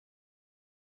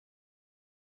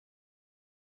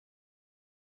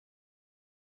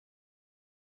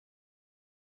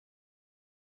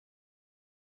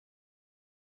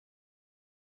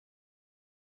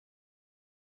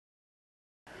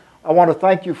I want to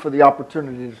thank you for the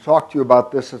opportunity to talk to you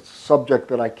about this. It's a subject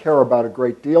that I care about a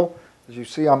great deal. As you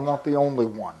see, I'm not the only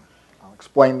one. I'll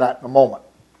explain that in a moment.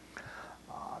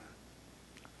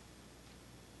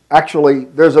 Actually,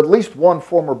 there's at least one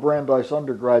former Brandeis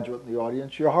undergraduate in the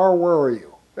audience. Yahar, where are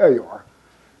you? There you are.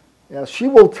 Yeah, she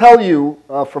will tell you,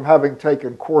 from having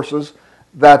taken courses,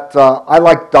 that I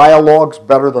like dialogues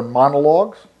better than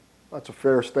monologues. That's a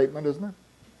fair statement, isn't it?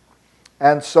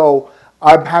 And so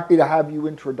I'm happy to have you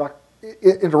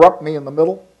interrupt me in the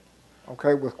middle,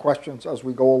 okay, with questions as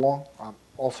we go along. I'll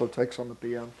also take some at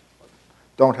the end.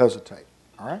 Don't hesitate,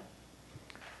 all right?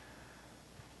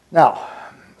 Now,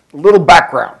 a little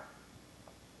background.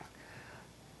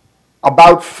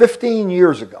 About 15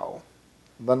 years ago,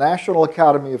 the National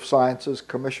Academy of Sciences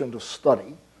commissioned a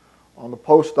study on the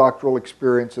postdoctoral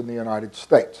experience in the United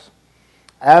States.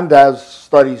 And as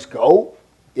studies go,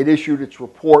 it issued its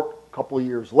report a couple of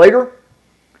years later,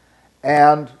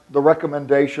 and the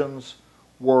recommendations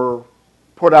were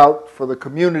put out for the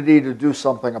community to do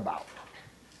something about.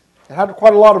 It had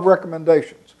quite a lot of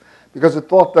recommendations because it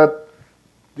thought that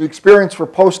the experience for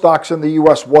postdocs in the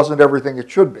US wasn't everything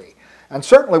it should be, and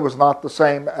certainly was not the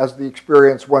same as the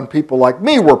experience when people like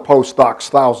me were postdocs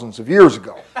thousands of years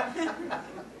ago.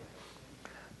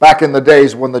 Back in the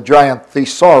days when the giant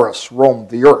thesaurus roamed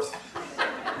the earth.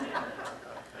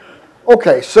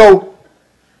 Okay, so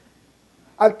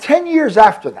 10 years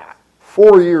after that,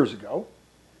 4 years ago,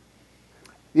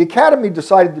 the Academy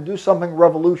decided to do something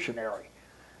revolutionary.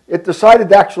 It decided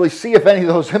to actually see if any of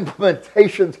those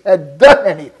implementations had done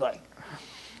anything.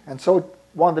 And so it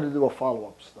wanted to do a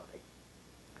follow-up study.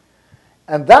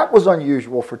 And that was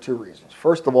unusual for two reasons.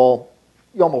 First of all,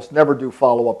 you almost never do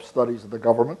follow-up studies of the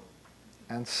government.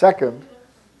 And second,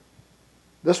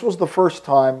 this was the first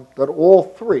time that all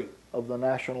three of the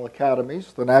national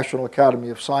academies, the National Academy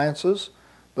of Sciences,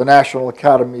 the National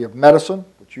Academy of Medicine,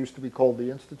 which used to be called the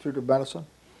Institute of Medicine,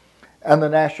 and the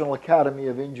National Academy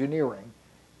of Engineering,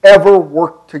 ever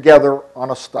worked together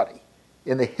on a study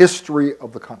in the history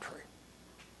of the country.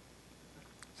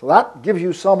 So that gives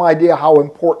you some idea how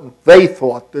important they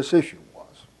thought this issue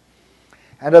was.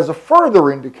 And as a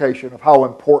further indication of how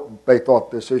important they thought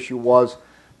this issue was,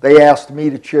 they asked me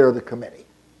to chair the committee.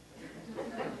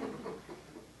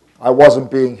 I wasn't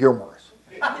being humorous.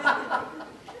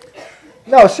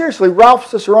 No, seriously, Ralph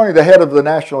Cicerone, the head of the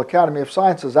National Academy of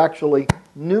Sciences, actually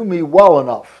knew me well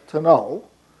enough to know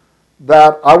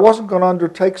that I wasn't going to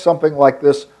undertake something like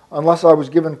this unless I was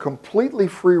given completely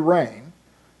free rein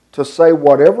to say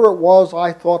whatever it was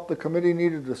I thought the committee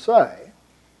needed to say,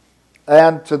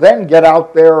 and to then get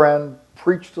out there and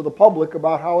preach to the public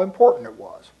about how important it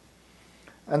was.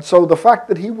 And so the fact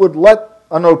that he would let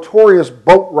a notorious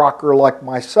boat rocker like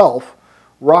myself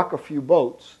rock a few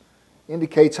boats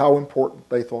indicates how important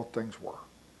they thought things were.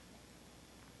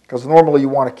 Because normally you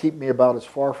want to keep me about as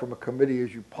far from a committee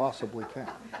as you possibly can.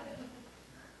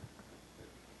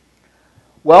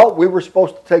 Well, we were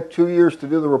supposed to take 2 years to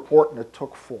do the report, and it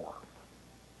took 4.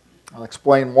 I'll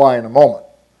explain why in a moment.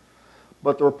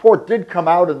 But the report did come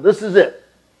out, and this is it.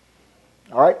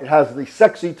 All right, it has the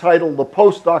sexy title, The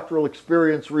Postdoctoral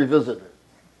Experience Revisited.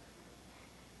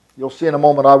 You'll see in a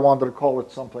moment I wanted to call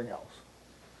it something else.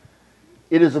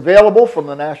 It is available from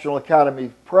the National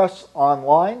Academy Press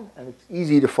online, and it's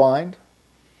easy to find.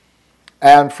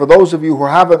 And for those of you who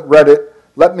haven't read it,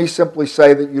 let me simply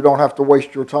say that you don't have to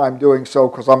waste your time doing so,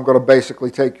 because I'm going to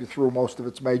basically take you through most of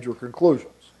its major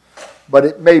conclusions. But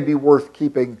it may be worth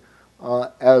keeping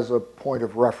as a point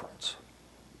of reference.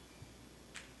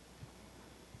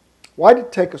 Why did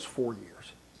it take us 4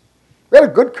 years? We had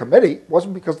a good committee. It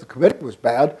wasn't because the committee was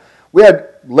bad. We had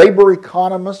labor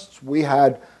economists. We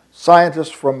had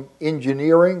scientists from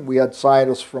engineering. We had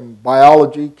scientists from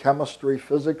biology, chemistry,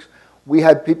 physics. We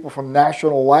had people from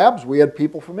national labs. We had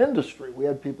people from industry. We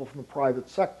had people from the private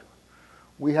sector.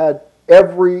 We had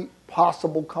every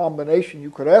possible combination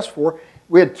you could ask for.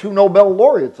 We had 2 Nobel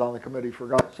laureates on the committee, for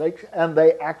God's sakes, and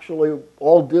they actually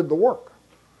all did the work.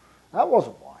 That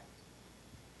wasn't why.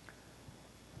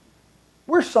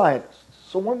 We're scientists,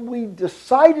 so when we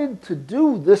decided to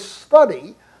do this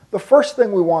study, the first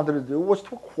thing we wanted to do was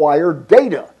to acquire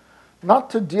data. Not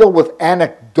to deal with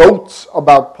anecdotes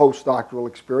about postdoctoral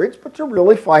experience, but to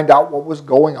really find out what was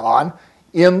going on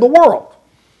in the world.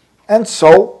 And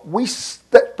so we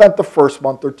spent the first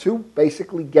month or two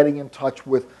basically getting in touch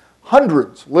with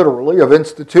hundreds, literally, of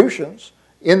institutions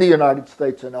in the United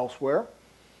States and elsewhere.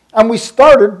 And we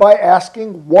started by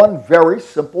asking one very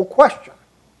simple question.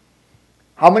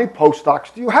 How many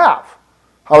postdocs do you have?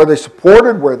 How are they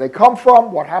supported? Where they come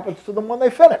from? What happens to them when they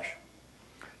finish?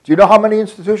 Do you know how many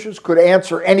institutions could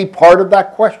answer any part of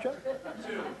that question?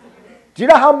 Do you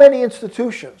know how many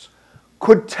institutions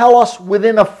could tell us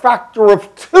within a factor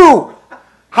of 2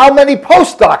 how many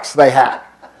postdocs they had?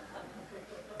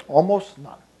 Almost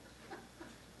none.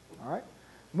 All right?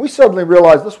 We suddenly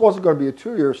realized this wasn't going to be a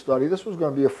 2-year study. This was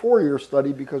going to be a 4-year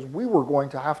study because we were going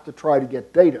to have to try to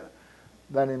get data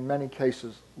that in many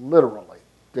cases literally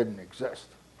didn't exist.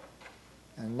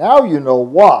 And now you know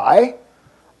why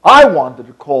I wanted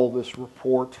to call this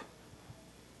report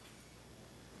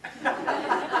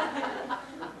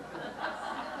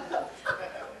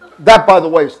that, by the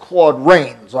way, is Claude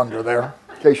Rains under there.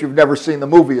 In case you've never seen the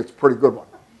movie, it's a pretty good one.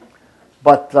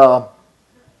 But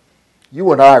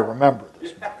you and I remember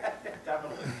this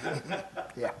movie.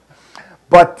 Yeah.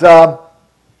 But,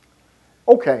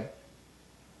 okay.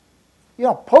 You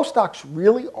know, postdocs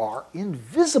really are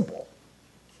invisible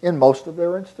in most of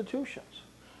their institutions.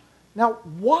 Now,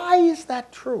 why is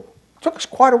that true? It took us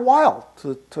quite a while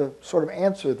to sort of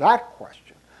answer that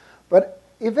question. But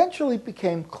eventually it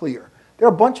became clear. There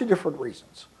are a bunch of different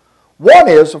reasons. One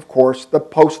is, of course,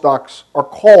 that postdocs are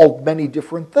called many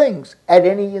different things at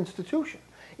any institution.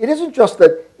 It isn't just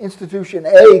that institution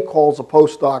A calls a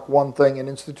postdoc one thing and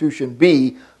institution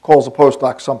B calls a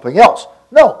postdoc something else.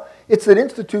 No, it's that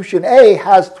institution A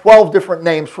has 12 different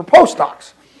names for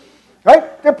postdocs.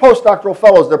 Right? They're postdoctoral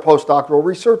fellows, they're postdoctoral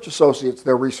research associates,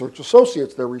 they're research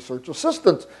associates, they're research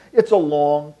assistants. It's a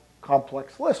long,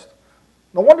 complex list.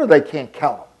 No wonder they can't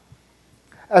count them.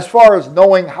 As far as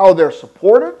knowing how they're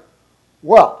supported,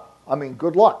 well, I mean,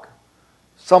 good luck.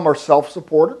 Some are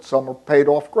self-supported, some are paid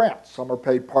off grants. Some are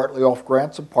paid partly off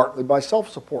grants and partly by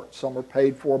self-support. Some are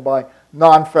paid for by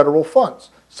non-federal funds.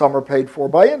 Some are paid for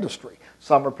by industry.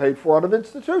 Some are paid for out of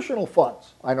institutional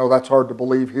funds. I know that's hard to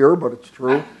believe here, but it's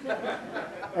true.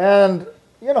 And,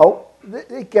 you know,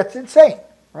 it gets insane,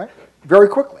 right? Very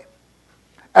quickly.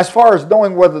 As far as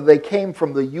knowing whether they came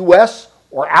from the U.S.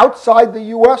 or outside the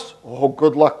U.S., oh,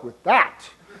 good luck with that.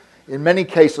 In many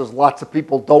cases, lots of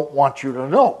people don't want you to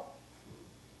know.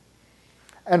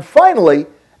 And finally,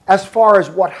 as far as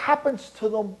what happens to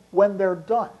them when they're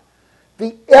done,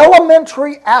 the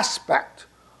elementary aspect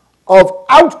of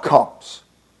outcomes.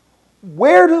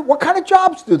 What kind of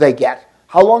jobs do they get?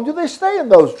 How long do they stay in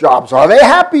those jobs? Are they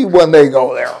happy when they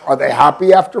go there? Are they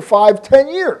happy after 5, 10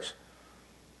 years?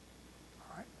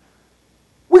 All right.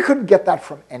 We couldn't get that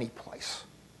from any place.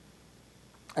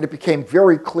 And it became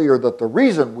very clear that the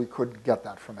reason we couldn't get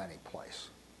that from any place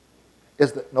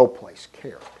is that no place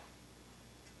cared.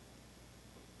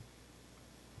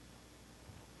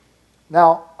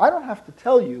 Now, I don't have to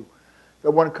tell you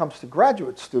that when it comes to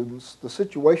graduate students, the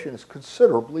situation is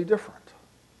considerably different.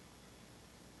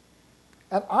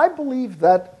 And I believe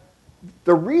that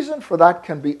the reason for that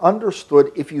can be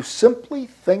understood if you simply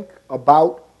think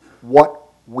about what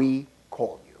we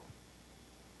call you.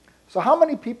 So how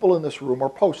many people in this room are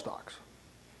postdocs?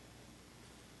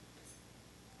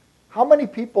 How many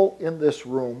people in this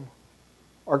room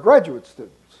are graduate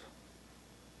students?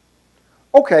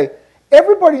 Okay,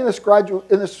 everybody in this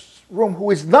room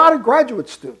who is not a graduate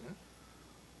student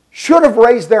should have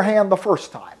raised their hand the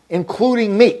first time,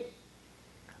 including me.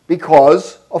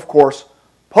 Because, of course,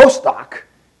 postdoc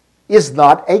is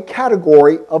not a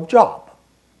category of job.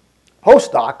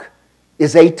 Postdoc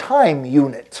is a time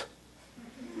unit.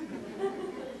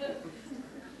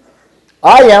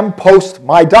 I am post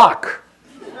my doc.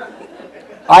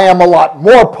 I am a lot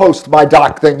more post my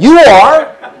doc than you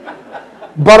are,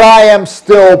 but I am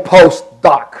still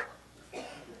post-doc.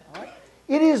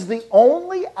 It is the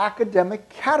only academic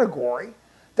category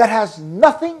that has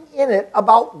nothing in it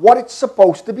about what it's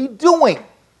supposed to be doing.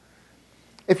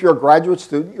 If you're a graduate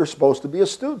student, you're supposed to be a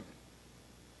student.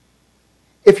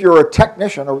 If you're a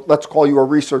technician, or let's call you a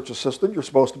research assistant, you're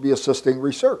supposed to be assisting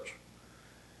research.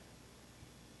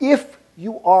 If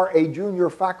you are a junior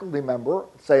faculty member,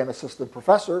 say an assistant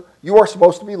professor, you are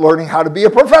supposed to be learning how to be a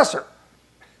professor.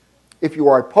 If you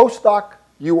are a postdoc,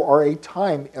 you are a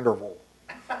time interval.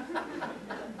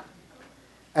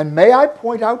 And may I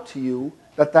point out to you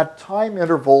that that time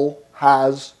interval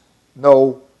has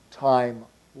no time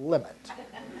limit.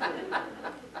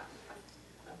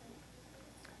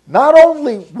 Not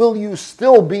only will you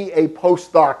still be a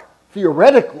postdoc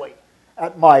theoretically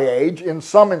at my age, in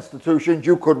some institutions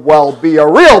you could well be a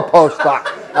real postdoc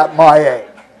at my age.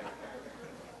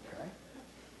 Okay.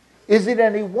 Is it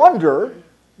any wonder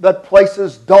that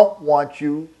places don't want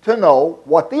you to know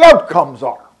what the outcomes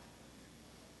are?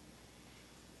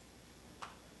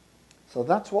 So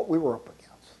that's what we were up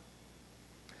against.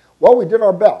 Well, we did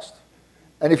our best.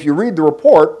 And if you read the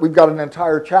report, we've got an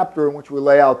entire chapter in which we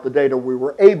lay out the data we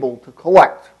were able to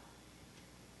collect.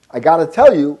 I got to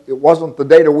tell you, it wasn't the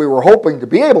data we were hoping to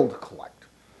be able to collect.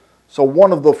 So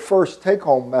one of the first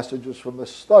take-home messages from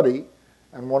this study,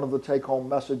 and one of the take-home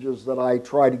messages that I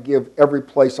try to give every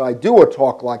place I do a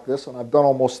talk like this, and I've done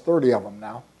almost 30 of them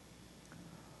now,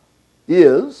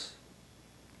 is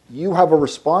you have a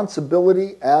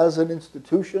responsibility as an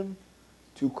institution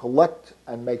to collect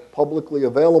and make publicly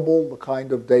available the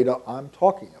kind of data I'm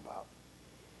talking about.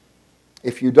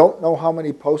 If you don't know how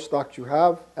many postdocs you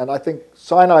have, and I think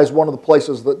Sinai is one of the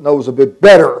places that knows a bit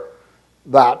better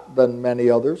that than many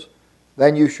others,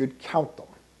 then you should count them.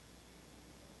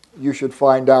 You should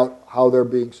find out how they're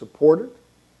being supported.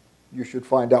 You should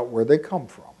find out where they come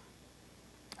from.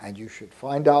 And you should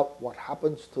find out what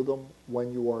happens to them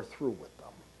when you are through with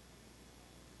them.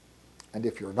 And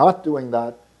if you're not doing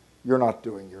that, you're not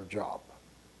doing your job.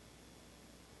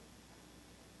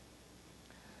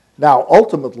 Now,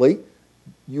 ultimately,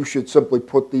 you should simply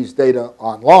put these data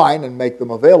online and make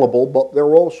them available, but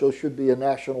there also should be a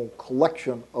national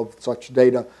collection of such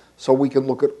data so we can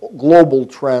look at global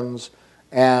trends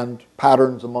and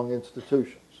patterns among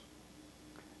institutions.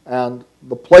 And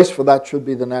the place for that should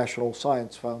be the National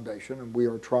Science Foundation, and we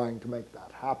are trying to make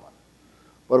that happen.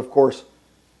 But of course,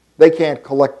 they can't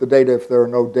collect the data if there are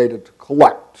no data to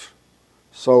collect.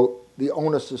 So the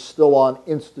onus is still on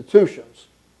institutions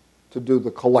to do the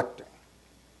collecting.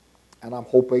 And I'm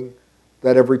hoping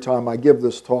that every time I give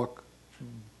this talk,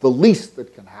 the least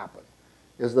that can happen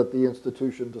is that the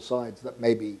institution decides that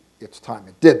maybe it's time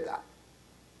it did that.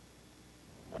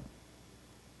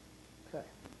 Okay.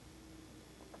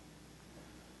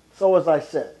 So as I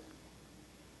said,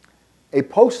 a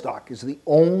postdoc is the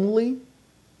only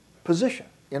position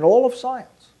in all of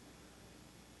science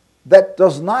that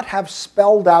does not have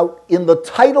spelled out in the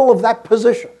title of that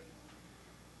position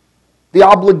the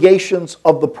obligations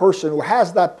of the person who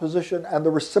has that position and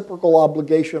the reciprocal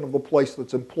obligation of the place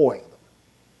that's employing them.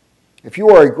 If you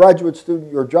are a graduate student,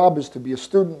 your job is to be a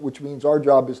student, which means our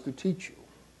job is to teach you.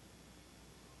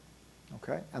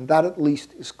 Okay? And that at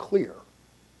least is clear.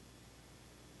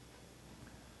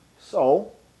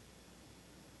 So,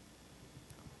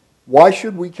 why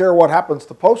should we care what happens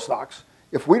to postdocs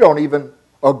if we don't even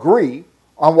agree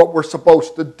on what we're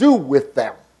supposed to do with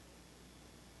them?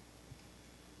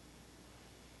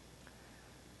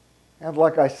 And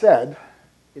like I said,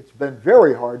 it's been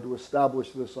very hard to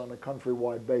establish this on a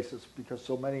countrywide basis because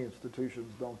so many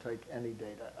institutions don't take any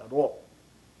data at all.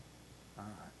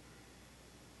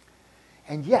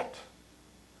 And yet,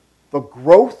 the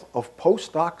growth of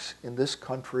postdocs in this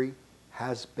country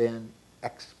has been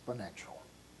exponential.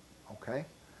 Okay?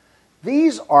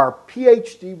 These are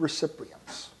PhD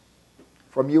recipients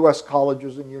from US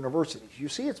colleges and universities. You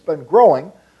see it's been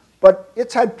growing, but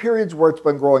it's had periods where it's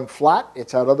been growing flat.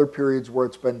 It's had other periods where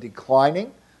it's been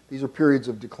declining. These are periods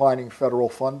of declining federal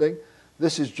funding.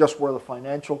 This is just where the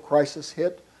financial crisis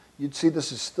hit. You'd see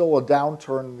this is still a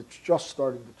downturn, and it's just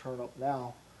starting to turn up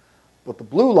now. But the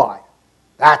blue line,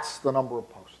 that's the number of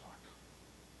postdocs.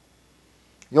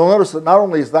 You'll notice that not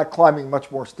only is that climbing much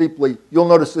more steeply, you'll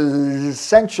notice it is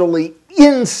essentially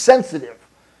insensitive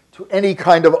to any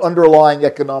kind of underlying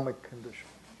economic condition.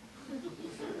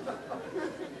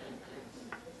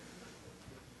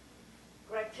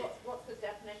 Greg, what's the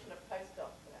definition of postdoc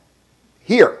for that?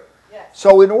 Here. Yes.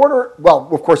 So in order, well,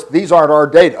 of course, these aren't our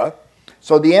data.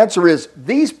 So the answer is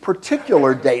these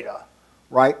particular data,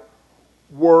 right,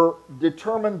 were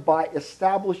determined by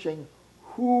establishing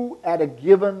who at a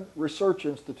given research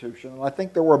institution, and I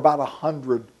think there were about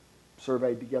 100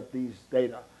 surveyed to get these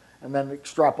data, and then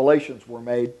extrapolations were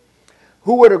made,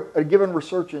 who at a given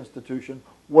research institution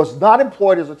was not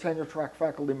employed as a tenure-track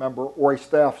faculty member or a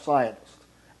staff scientist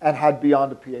and had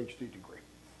beyond a PhD degree.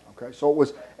 Okay, so it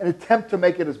was an attempt to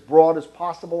make it as broad as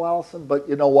possible, Allison, but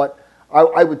you know what?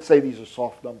 I would say these are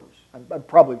soft numbers, and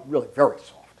probably really very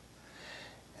soft.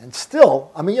 And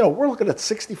still, I mean, you know, we're looking at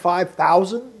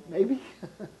 65,000, maybe.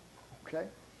 Okay,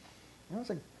 that's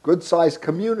a good-sized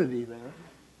community there.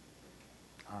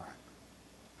 All right.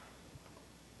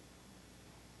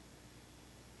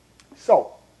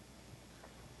 So,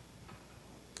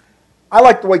 I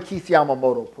like the way Keith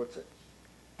Yamamoto puts it.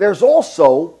 There's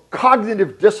also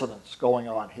cognitive dissonance going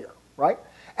on here, right?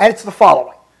 And it's the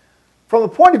following. From the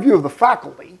point of view of the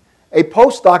faculty, a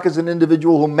postdoc is an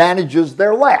individual who manages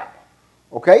their lab,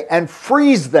 okay, and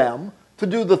frees them to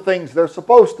do the things they're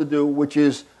supposed to do, which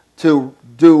is to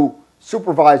do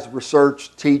supervised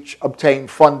research, teach, obtain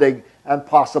funding, and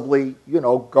possibly, you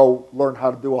know, go learn how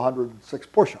to do 106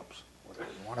 push-ups, whatever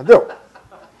you want to do.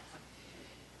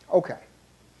 Okay.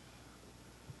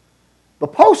 The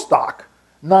postdoc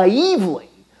naively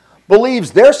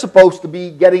believes they're supposed to be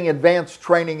getting advanced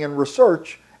training and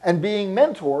research and being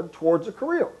mentored towards a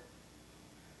career.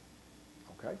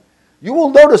 Okay? You will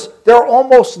notice there are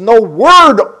almost no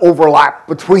word overlap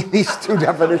between these two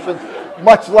definitions,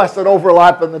 much less an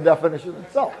overlap in the definition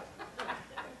itself.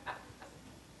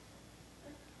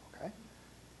 Okay?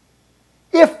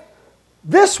 If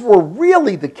this were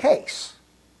really the case,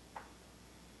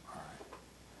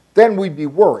 then we'd be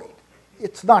worried.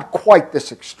 It's not quite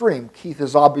this extreme. Keith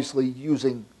is obviously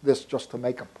using this just to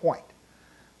make a point.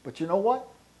 But you know what?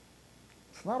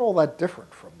 It's not all that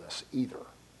different from this either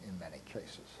in many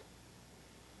cases.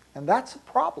 And that's a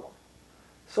problem.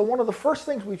 So one of the first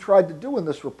things we tried to do in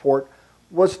this report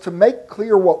was to make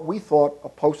clear what we thought a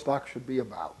postdoc should be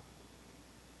about.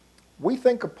 We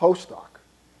think a postdoc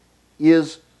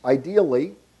is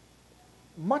ideally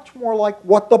much more like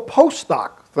what the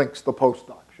postdoc thinks the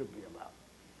postdoc should be about.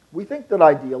 We think that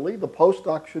ideally the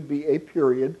postdoc should be a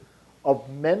period of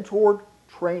mentored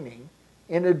training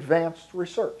in advanced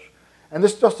research. And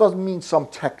this just doesn't mean some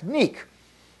technique.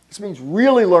 This means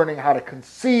really learning how to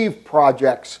conceive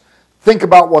projects, think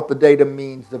about what the data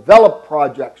means, develop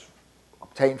projects,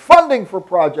 obtain funding for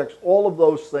projects, all of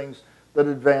those things that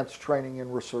advanced training in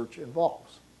research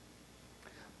involves.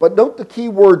 But note the key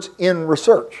words in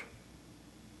research.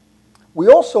 We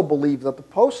also believe that the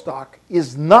postdoc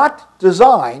is not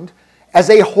designed as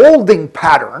a holding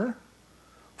pattern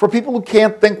for people who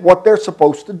can't think what they're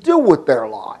supposed to do with their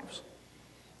lives.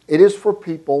 It is for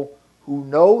people who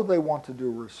know they want to do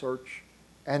research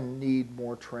and need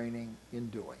more training in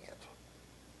doing it.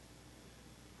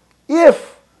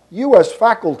 If you as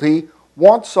faculty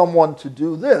want someone to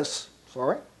do this,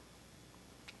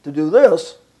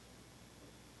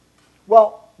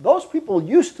 well, those people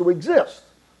used to exist.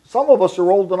 Some of us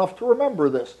are old enough to remember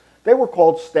this. They were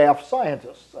called staff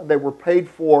scientists, and they were paid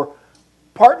for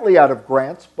partly out of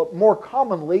grants, but more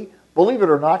commonly, believe it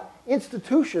or not,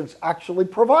 institutions actually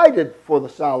provided for the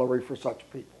salary for such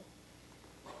people.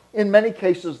 In many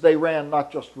cases, they ran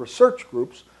not just research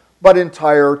groups, but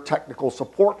entire technical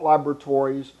support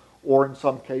laboratories, or in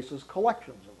some cases,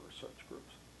 collections of research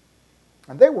groups.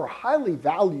 And they were highly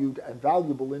valued and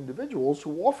valuable individuals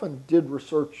who often did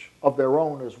research of their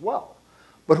own as well,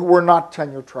 but who were not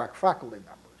tenure-track faculty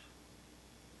members.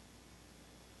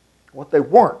 What they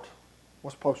weren't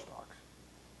was postdocs.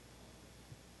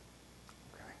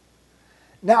 Okay.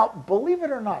 Now, believe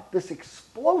it or not, this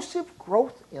explosive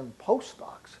growth in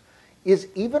postdocs is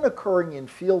even occurring in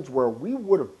fields where we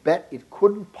would have bet it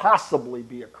couldn't possibly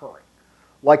be occurring,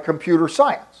 like computer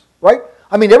science, right?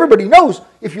 I mean, everybody knows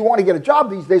if you want to get a job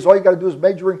these days, all you got to do is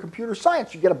major in computer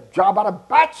science. You get a job out of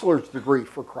bachelor's degree,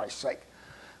 for Christ's sake.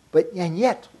 And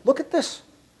yet, look at this.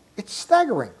 It's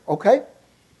staggering, okay?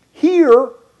 Here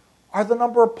are the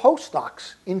number of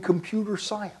postdocs in computer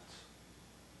science.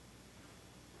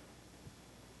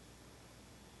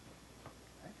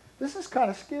 Okay. This is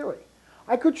kind of scary.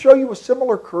 I could show you a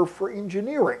similar curve for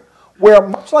engineering, where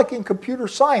much like in computer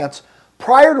science,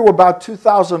 prior to about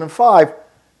 2005,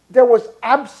 there was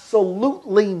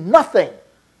absolutely nothing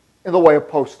in the way of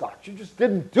postdocs. You just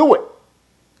didn't do it.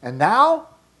 And now,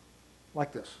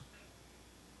 like this.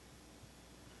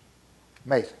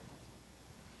 Amazing.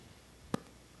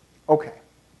 Okay.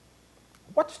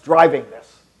 What's driving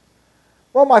this?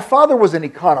 Well, my father was an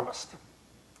economist,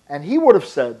 and he would have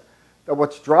said that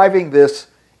what's driving this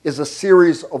is a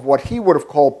series of what he would have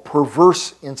called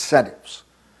perverse incentives.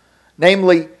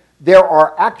 Namely, there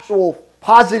are actual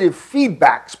positive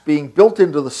feedbacks being built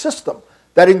into the system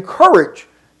that encourage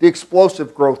the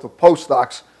explosive growth of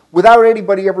postdocs without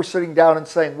anybody ever sitting down and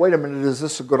saying, wait a minute, is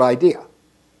this a good idea?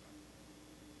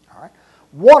 All right.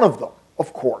 One of them,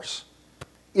 of course,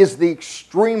 is the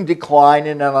extreme decline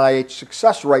in NIH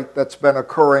success rate that's been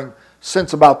occurring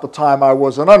since about the time I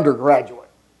was an undergraduate.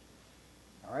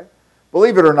 All right.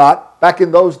 Believe it or not, back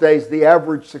in those days, the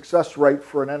average success rate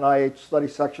for an NIH study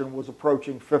section was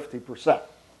approaching 50%.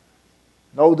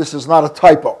 No, this is not a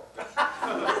typo.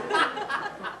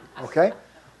 Okay?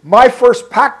 My first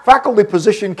faculty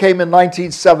position came in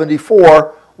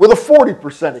 1974 with a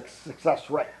 40% success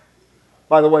rate.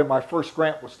 By the way, my first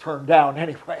grant was turned down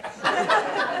anyway.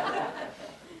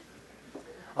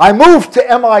 I moved to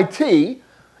MIT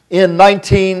in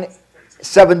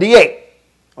 1978.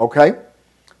 Okay?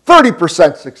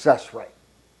 30% success rate.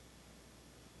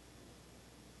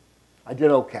 I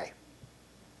did okay.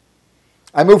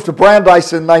 I moved to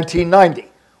Brandeis in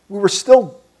 1990. We were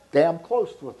still damn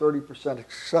close to a 30%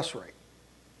 success rate.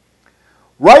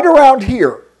 Right around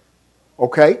here,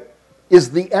 okay,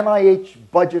 is the NIH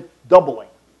budget doubling.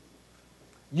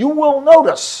 You will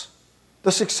notice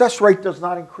the success rate does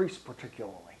not increase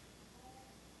particularly.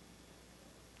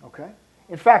 Okay?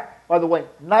 In fact, by the way,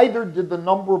 neither did the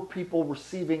number of people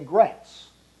receiving grants.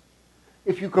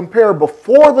 if you compare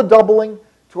before the doubling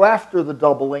to after the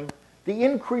doubling, the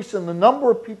increase in the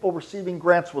number of people receiving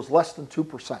grants was less than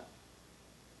 2%.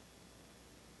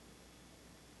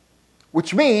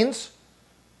 Which means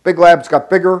big labs got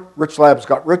bigger, rich labs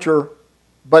got richer,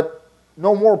 but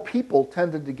no more people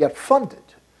tended to get funded.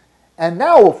 And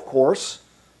now, of course,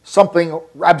 something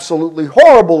absolutely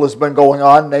horrible has been going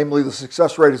on, namely the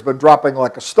success rate has been dropping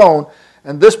like a stone,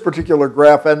 and this particular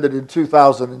graph ended in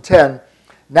 2010.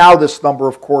 Now this number,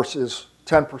 of course, is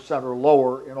 10% or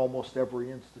lower in almost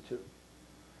every institute.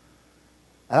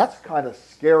 And that's kind of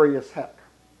scary as heck.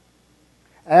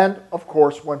 And, of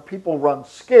course, when people run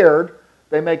scared,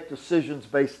 they make decisions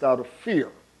based out of fear.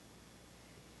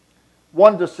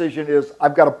 One decision is,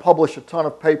 I've got to publish a ton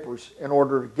of papers in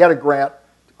order to get a grant.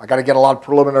 I've got to get a lot of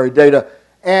preliminary data,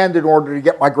 and in order to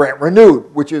get my grant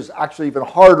renewed, which is actually even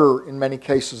harder in many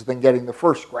cases than getting the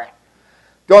first grant.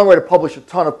 The only way to publish a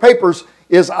ton of papers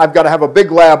is I've got to have a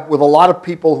big lab with a lot of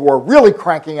people who are really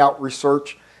cranking out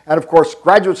research. And of course,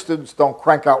 graduate students don't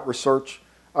crank out research.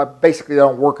 Basically, they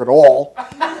don't work at all.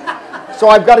 So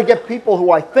I've got to get people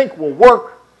who I think will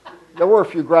work. There were a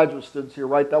few graduate students here,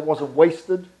 right? That wasn't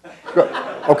wasted? Good.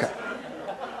 Okay.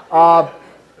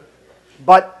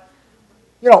 But,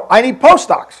 you know, I need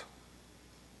postdocs.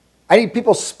 I need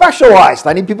people specialized.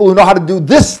 I need people who know how to do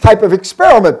this type of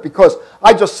experiment, because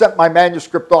I just sent my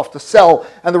manuscript off to Cell,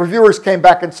 and the reviewers came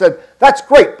back and said, that's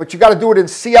great, but you got to do it in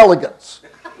C. elegans.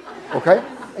 Okay?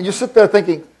 And you sit there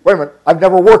thinking, wait a minute, I've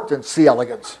never worked in C.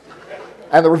 elegans.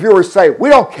 And the reviewers say, we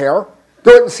don't care.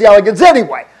 Do it in C. elegans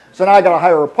anyway. So now I got to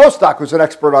hire a postdoc who's an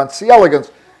expert on C.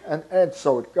 elegans, and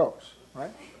so it goes.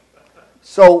 Right?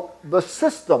 So the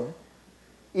system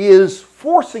is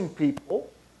forcing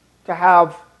people to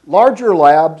have larger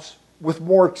labs with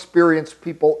more experienced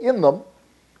people in them,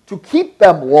 to keep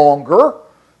them longer,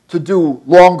 to do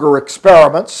longer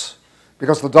experiments,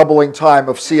 because the doubling time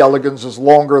of C. elegans is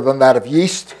longer than that of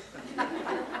yeast,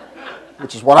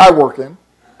 which is what I work in.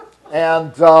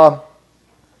 And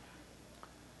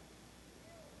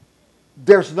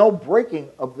there's no breaking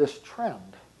of this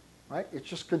trend, right? It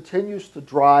just continues to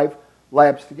drive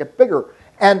labs to get bigger.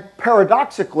 And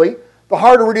paradoxically, the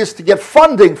harder it is to get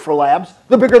funding for labs,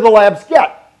 the bigger the labs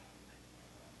get.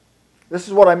 This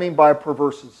is what I mean by a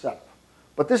perverse incentive.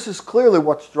 But this is clearly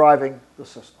what's driving the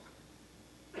system.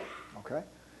 Okay?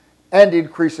 And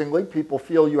increasingly, people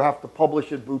feel you have to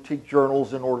publish in boutique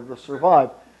journals in order to survive.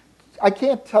 I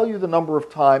can't tell you the number of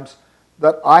times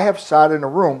that I have sat in a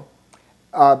room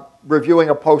reviewing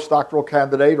a postdoctoral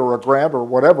candidate or a grant or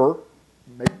whatever,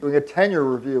 maybe doing a tenure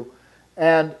review,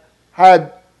 and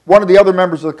had one of the other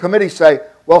members of the committee say,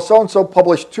 well, so-and-so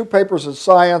published 2 papers in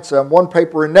Science and 1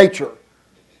 paper in Nature.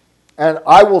 And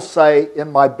I will say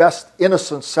in my best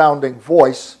innocent-sounding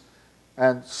voice,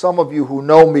 and some of you who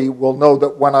know me will know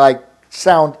that when I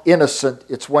sound innocent,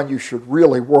 it's when you should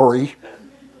really worry.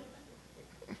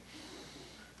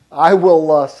 I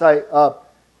will say,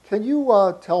 can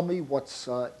you tell me what's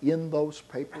in those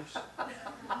papers?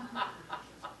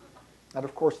 And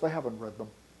of course, they haven't read them.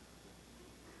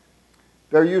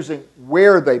 They're using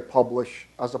where they publish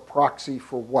as a proxy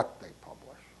for what they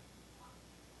publish.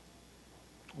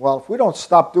 Well, if we don't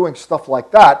stop doing stuff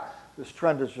like that, this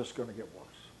trend is just going to get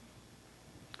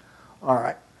worse. All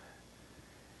right.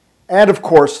 And of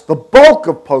course, the bulk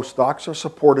of postdocs are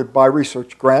supported by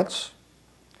research grants.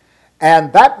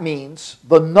 And that means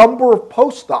the number of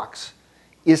postdocs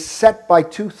is set by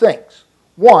 2 things.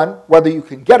 1, whether you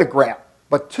can get a grant.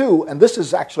 But 2, and this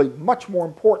is actually much more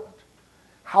important,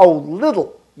 how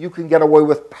little you can get away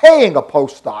with paying a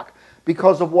postdoc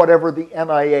because of whatever the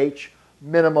NIH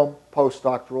minimum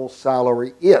postdoctoral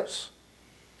salary is.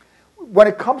 When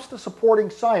it comes to supporting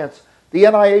science, the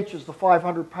NIH is the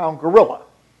 500-pound gorilla.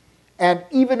 And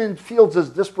even in fields as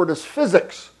disparate as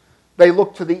physics, they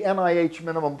look to the NIH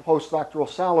minimum postdoctoral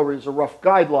salary as a rough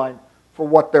guideline for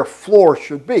what their floor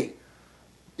should be.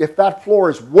 If that floor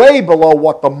is way below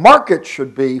what the market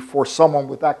should be for someone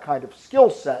with that kind of skill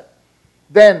set,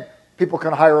 then people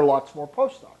can hire lots more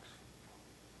postdocs.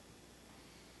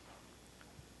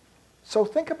 So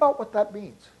think about what that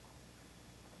means.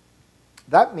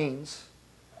 That means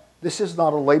this is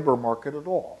not a labor market at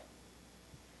all.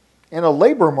 In a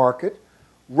labor market,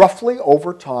 roughly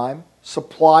over time,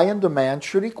 supply and demand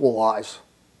should equalize.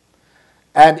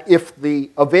 And if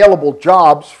the available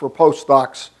jobs for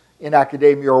postdocs in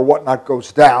academia or whatnot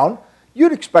goes down,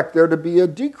 you'd expect there to be a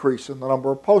decrease in the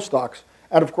number of postdocs.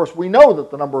 And of course, we know that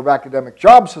the number of academic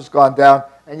jobs has gone down,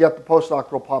 and yet the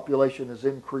postdoctoral population has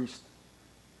increased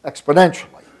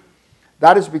exponentially.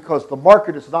 That is because the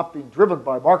market is not being driven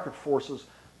by market forces.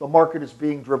 the market is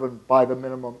being driven by the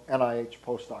minimum NIH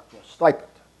postdoctoral stipend.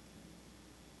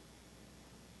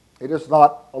 It is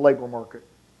not a labor market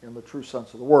in the true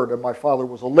sense of the word, and my father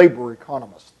was a labor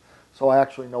economist, so I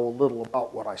actually know a little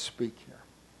about what I speak here.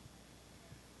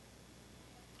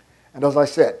 And as I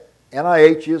said,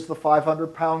 NIH is the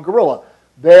 500-pound gorilla.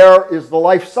 There is the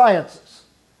life sciences.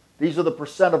 These are the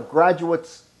percent of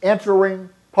graduates entering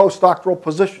postdoctoral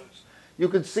positions. You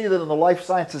can see that in the life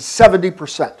sciences,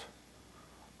 70%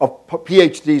 of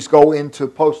PhDs go into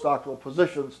postdoctoral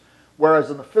positions, whereas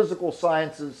in the physical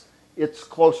sciences, it's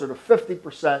closer to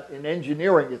 50%. In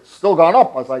engineering, it's still gone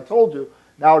up, as I told you.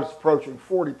 Now it's approaching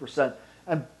 40%.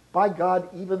 And by God,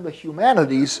 even the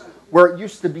humanities, where it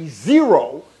used to be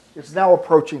 0, is now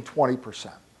approaching 20%.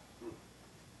 Okay?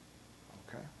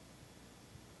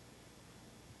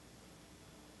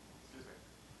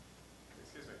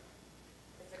 Excuse me.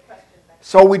 It's a question.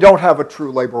 So we don't have a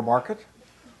true labor market.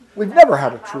 We've never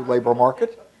had a true labor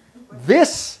market.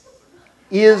 This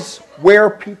is where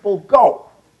people go.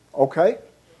 Okay?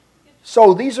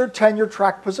 So these are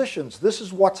tenure-track positions. This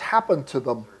is what's happened to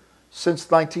them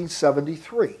since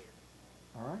 1973.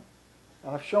 All right?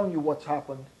 And I've shown you what's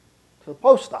happened to the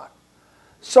postdoc.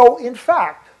 So in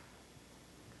fact,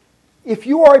 if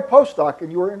you are a postdoc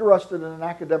and you are interested in an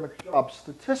academic job,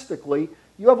 statistically,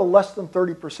 you have a less than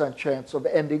 30% chance of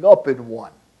ending up in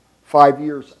one 5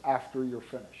 years after you're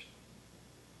finished.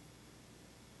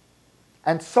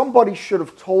 And somebody should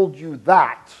have told you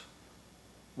that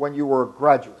when you were a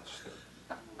graduate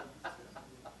student.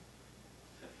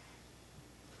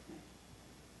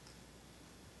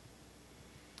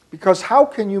 Because how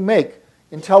can you make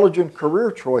intelligent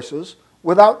career choices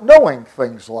without knowing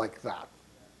things like that?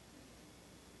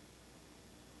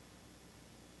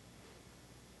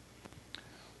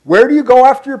 Where do you go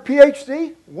after your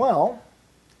PhD? Well,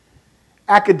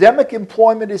 academic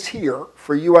employment is here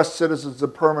for U.S. citizens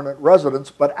and permanent residents,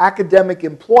 but academic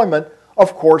employment,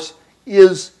 of course,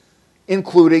 is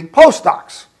including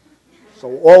postdocs.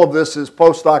 So all of this is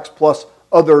postdocs plus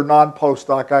other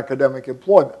non-postdoc academic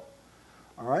employment.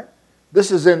 All right? This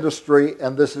is industry,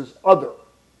 and this is other.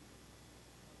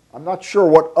 I'm not sure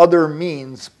what other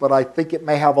means, but I think it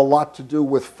may have a lot to do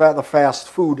with the fast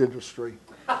food industry.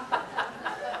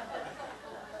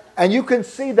 And you can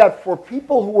see that for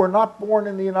people who were not born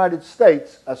in the United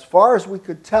States, as far as we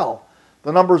could tell,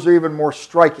 the numbers are even more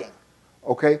striking.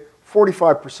 Okay?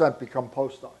 45% become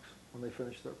postdocs when they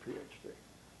finish their PhD.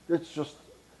 It's just,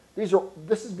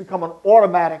 this has become an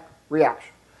automatic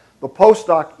reaction. The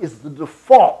postdoc is the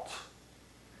default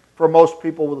for most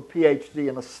people with a PhD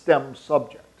in a STEM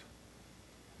subject.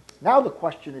 Now the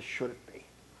question is, should it be?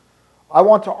 I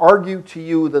want to argue to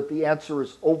you that the answer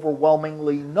is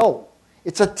overwhelmingly no.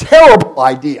 It's a terrible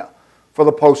idea for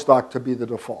the postdoc to be the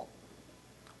default.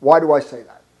 Why do I say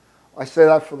that? I say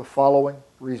that for the following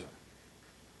reason.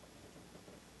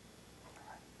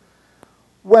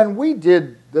 When we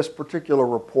did this particular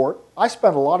report, I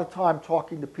spent a lot of time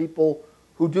talking to people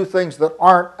who do things that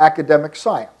aren't academic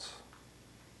science.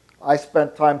 I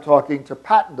spent time talking to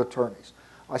patent attorneys.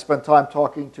 I spent time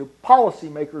talking to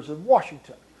policymakers in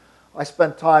Washington. I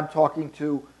spent time talking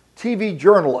to TV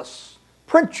journalists,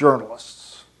 print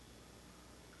journalists,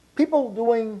 people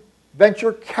doing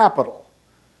venture capital,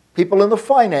 people in the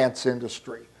finance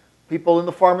industry, people in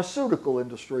the pharmaceutical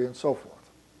industry, and so forth.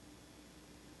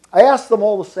 I asked them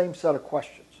all the same set of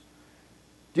questions.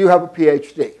 Do you have a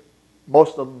PhD?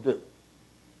 Most of them do.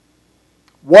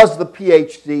 Was the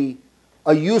PhD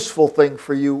a useful thing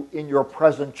for you in your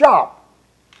present job?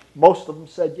 Most of them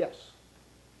said yes.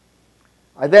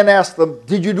 I then asked them,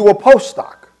 did you do a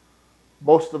postdoc?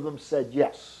 Most of them said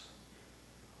yes.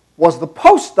 Was the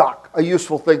postdoc a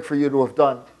useful thing for you to have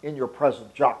done in your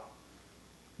present job?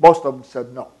 Most of them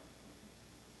said no.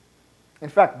 In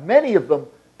fact, many of them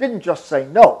didn't just say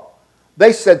no.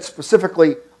 They said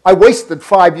specifically, I wasted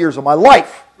 5 years of my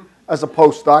life as a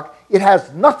postdoc. It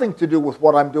has nothing to do with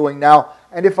what I'm doing now.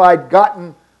 And if I'd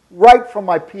gotten right from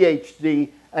my PhD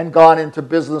and gone into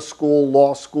business school,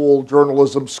 law school,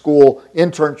 journalism school,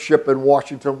 internship in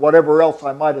Washington, whatever else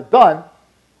I might have done,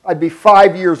 I'd be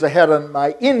 5 years ahead on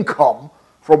my income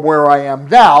from where I am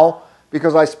now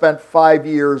because I spent 5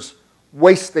 years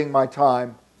wasting my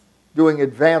time doing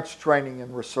advanced training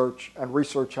and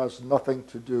research has nothing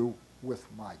to do with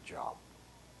my job.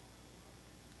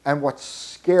 And what's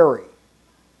scary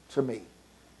to me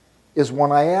is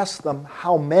when I ask them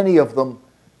how many of them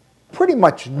pretty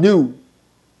much knew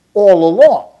all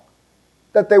along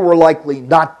that they were likely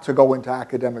not to go into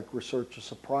academic research. A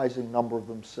surprising number of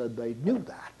them said they knew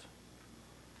that,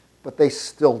 but they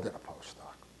still did a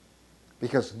postdoc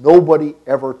because nobody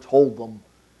ever told them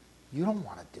You don't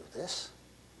want to do this.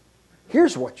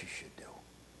 Here's what you should do.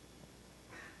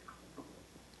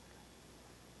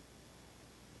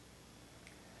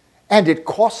 And it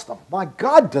costs them. My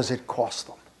God, does it cost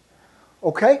them.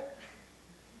 Okay?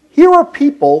 Here are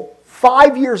people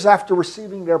 5 years after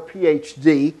receiving their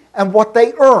PhD and what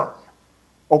they earn.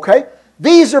 Okay?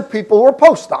 These are people who are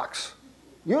postdocs.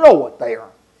 You know what they earn.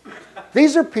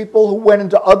 These are people who went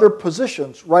into other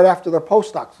positions right after their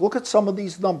postdocs. Look at some of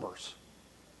these numbers.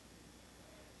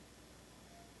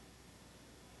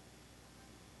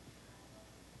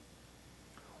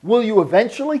 Will you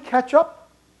eventually catch up?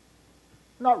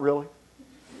 Not really.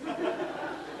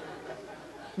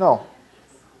 No.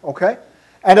 Okay?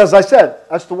 And as I said,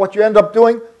 as to what you end up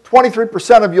doing,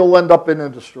 23% of you will end up in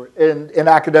industry, in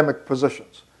academic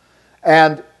positions.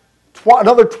 And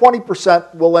another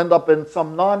 20% will end up in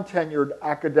some non-tenured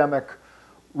academic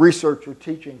research or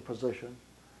teaching position,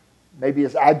 maybe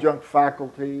as adjunct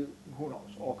faculty, who knows,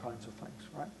 all kinds of things,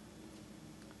 right?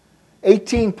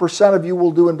 18% of you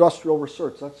will do industrial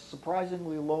research. That's a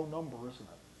surprisingly low number, isn't it?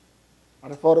 I'd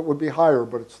have thought it would be higher,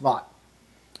 but it's not.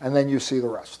 And then you see the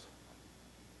rest.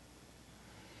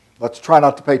 Let's try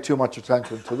not to pay too much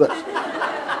attention to this.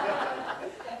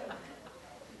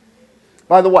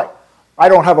 By the way, I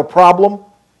don't have a problem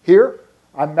here.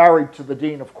 I'm married to the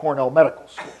dean of Cornell Medical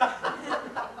School.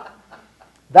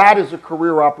 That is a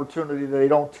career opportunity that they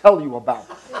don't tell you about.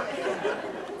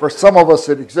 For some of us,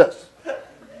 it exists.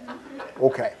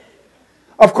 Okay.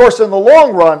 Of course, in the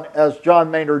long run, as John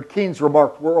Maynard Keynes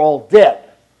remarked, we're all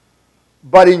dead.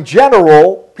 But in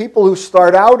general, people who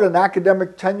start out in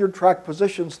academic tenure track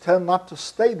positions tend not to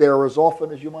stay there as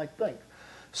often as you might think.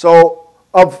 So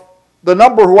of the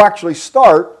number who actually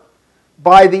start,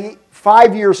 by the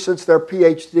 5 years since their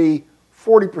PhD,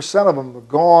 40% of them are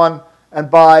gone. And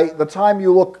by the time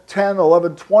you look 10,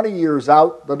 11, 20 years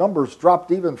out, the numbers dropped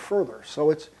even further.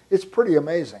 So it's pretty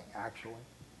amazing, actually.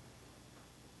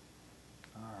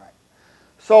 All right.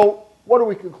 So what do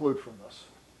we conclude from this?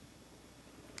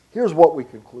 Here's what we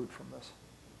conclude from this.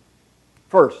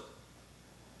 First,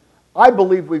 I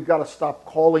believe we've got to stop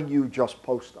calling you just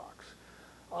postdocs.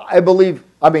 I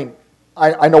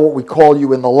know what we call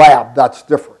you in the lab. That's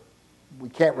different. We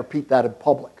can't repeat that in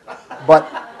public. But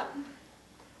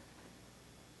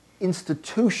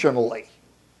institutionally,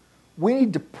 we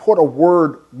need to put a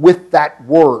word with that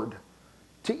word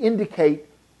to indicate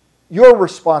your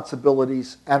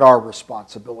responsibilities and our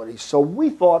responsibilities. So we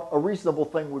thought a reasonable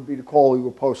thing would be to call you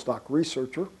a postdoc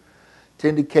researcher to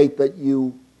indicate that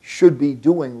you should be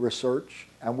doing research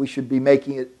and we should be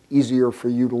making it easier for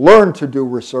you to learn to do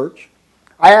research.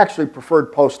 I actually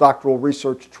preferred postdoctoral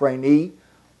research trainee,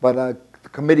 but the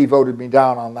committee voted me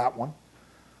down on that one.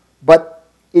 But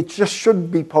it just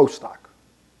shouldn't be postdoc.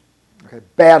 Okay,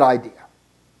 bad idea.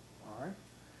 All right?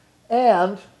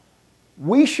 And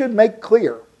we should make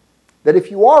clear that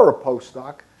if you are a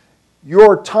postdoc,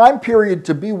 your time period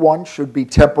to be one should be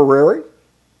temporary,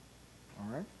 all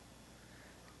right?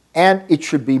 And it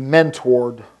should be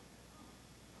mentored,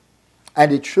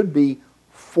 and it should be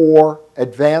for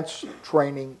advanced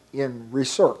training in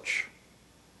research,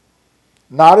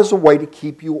 not as a way to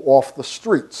keep you off the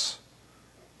streets.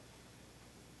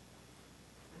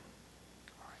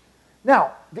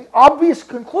 Now, the obvious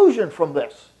conclusion from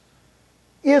this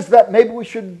is that maybe we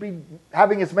shouldn't be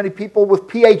having as many people with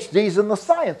PhDs in the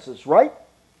sciences, right?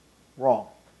 Wrong.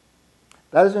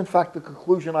 That is, in fact, the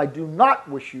conclusion I do not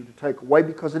wish you to take away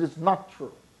because it is not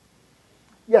true.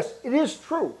 Yes, it is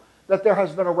true that there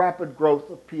has been a rapid growth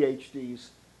of PhDs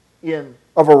in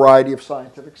a variety of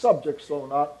scientific subjects, though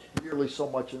not nearly so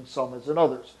much in some as in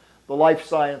others. The life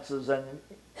sciences and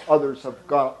others have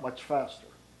gone up much faster.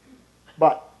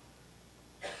 But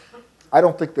I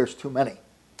don't think there's too many.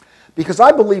 Because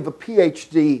I believe a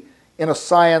PhD in a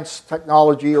science,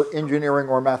 technology, or engineering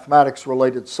or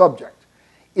mathematics-related subject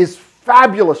is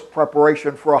fabulous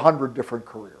preparation for 100 different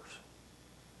careers.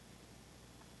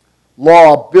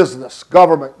 Law, business,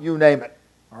 government, you name it.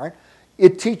 All right?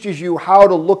 It teaches you how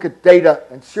to look at data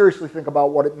and seriously think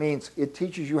about what it means. It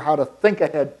teaches you how to think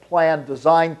ahead, plan,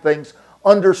 design things,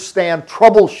 understand,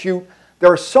 troubleshoot.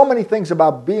 There are so many things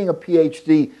about being a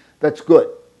PhD that's good.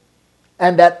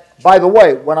 And that, by the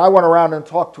way, when I went around and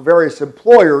talked to various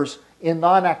employers in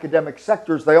non-academic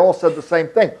sectors, they all said the same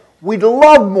thing. We'd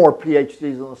love more PhDs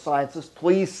in the sciences.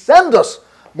 Please send us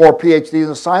more PhDs in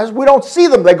the sciences. We don't see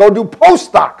them. They go do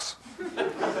postdocs.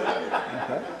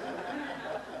 Okay.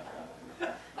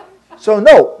 So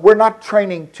no, we're not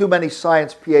training too many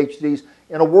science PhDs.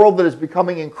 In a world that is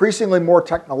becoming increasingly more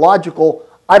technological,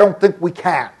 I don't think we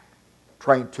can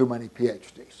train too many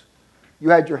PhDs. You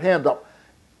had your hand up.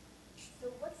 So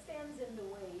what stands in the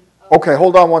way of Okay,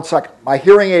 hold on one second. My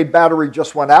hearing aid battery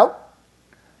just went out,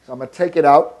 so I'm going to take it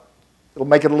out. It'll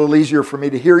make it a little easier for me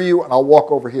to hear you, and I'll walk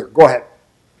over here. Go ahead.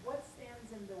 What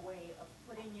stands in the way of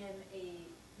putting in a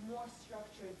more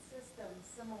structured system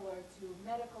similar to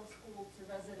medical school, to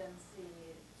residency,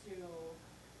 to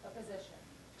a position?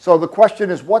 So the question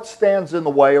is, what stands in the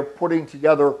way of putting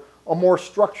together a more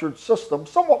structured system,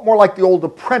 somewhat more like the old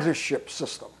apprenticeship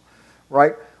system,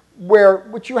 right?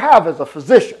 Which you have as a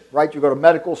physician, right? You go to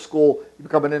medical school, you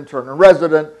become an intern and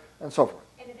resident, and so forth.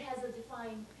 And it has a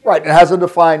defined period. Right, it has a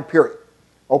defined period.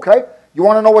 Okay? You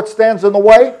want to know what stands in the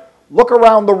way? Look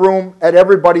around the room at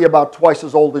everybody about twice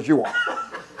as old as you are.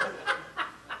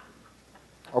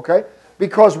 Okay?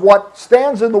 Because what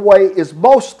stands in the way is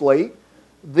mostly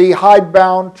the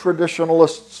hidebound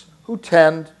traditionalists who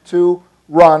tend to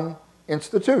run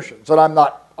institutions. And I'm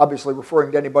not obviously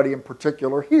referring to anybody in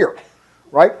particular here,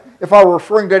 right? If I were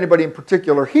referring to anybody in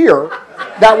particular here,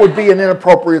 that would be an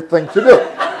inappropriate thing to do.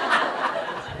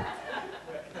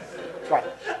 Right.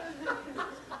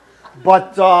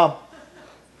 But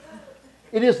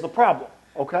it is the problem,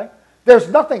 okay? There's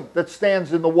nothing that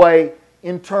stands in the way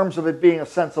in terms of it being a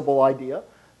sensible idea.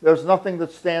 There's nothing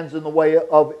that stands in the way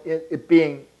of it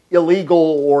being illegal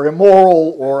or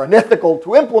immoral or unethical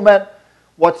to implement.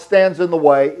 What stands in the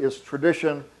way is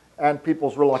tradition and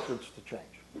people's reluctance to change.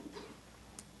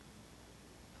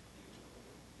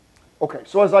 Okay,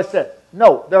 so as I said,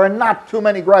 no, there are not too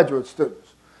many graduate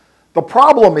students. The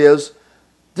problem is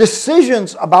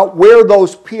decisions about where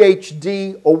those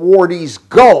PhD awardees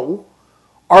go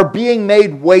are being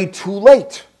made way too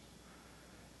late.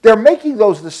 They're making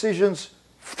those decisions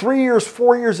 3 years,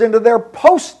 4 years into their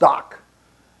postdoc.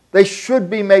 They should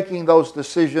be making those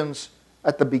decisions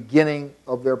at the beginning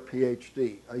of their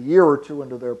PhD, a year or two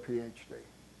into their PhD.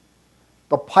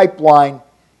 The pipeline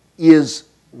is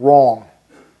wrong.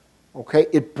 Okay?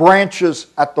 It branches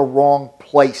at the wrong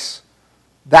place.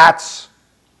 That's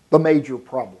the major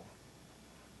problem.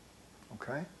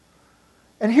 Okay?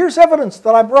 And here's evidence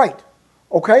that I'm right.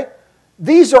 Okay?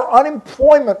 These are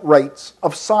unemployment rates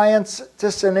of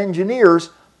scientists and engineers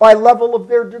by level of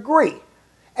their degree.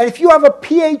 And if you have a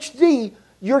PhD,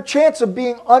 your chance of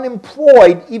being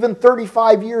unemployed even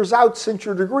 35 years out since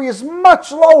your degree is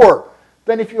much lower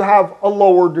than if you have a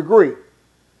lower degree.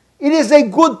 It is a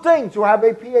good thing to have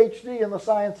a PhD in the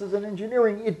sciences and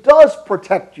engineering. It does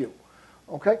protect you.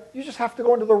 Okay? You just have to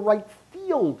go into the right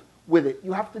field with it.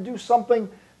 You have to do something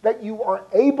that you are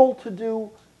able to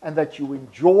do and that you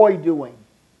enjoy doing,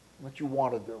 that you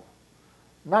want to do.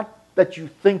 Not that you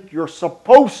think you're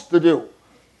supposed to do,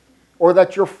 or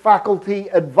that your faculty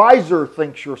advisor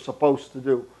thinks you're supposed to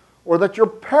do, or that your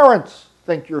parents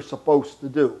think you're supposed to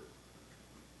do.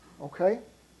 Okay?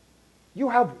 You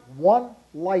have one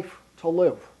life to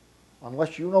live,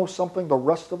 unless you know something the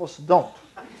rest of us don't,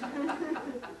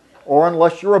 or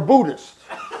unless you're a Buddhist.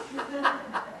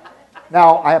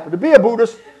 Now, I happen to be a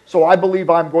Buddhist, so I believe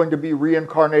I'm going to be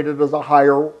reincarnated as in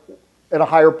a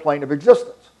higher plane of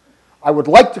existence. I would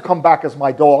like to come back as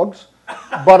my dogs,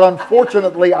 but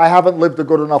unfortunately, I haven't lived a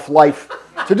good enough life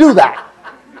to do that.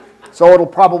 So it'll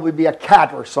probably be a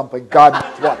cat or something, God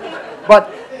knows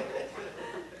what.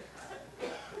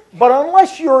 But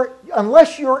unless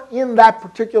you're in that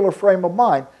particular frame of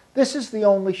mind, this is the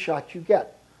only shot you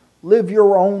get. Live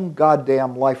your own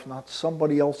goddamn life, not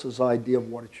somebody else's idea of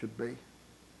what it should be.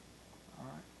 All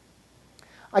right?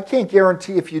 I can't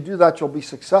guarantee if you do that you'll be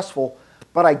successful,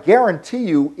 but I guarantee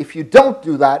you if you don't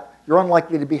do that, you're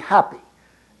unlikely to be happy.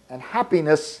 And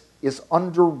happiness is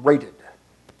underrated.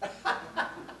 All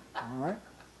right?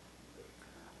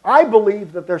 I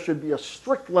believe that there should be a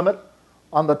strict limit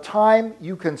on the time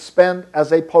you can spend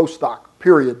as a postdoc,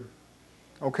 period.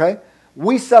 Okay?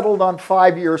 We settled on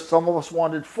 5 years. Some of us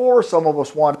wanted 4, some of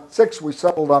us wanted 6. We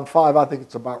settled on 5. I think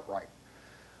it's about right.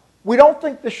 We don't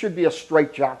think this should be a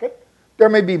straitjacket. There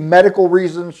may be medical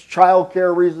reasons,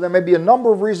 childcare reasons. There may be a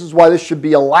number of reasons why this should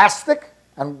be elastic,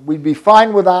 and we'd be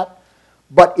fine with that.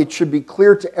 But it should be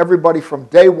clear to everybody from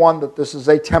day one that this is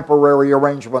a temporary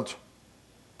arrangement.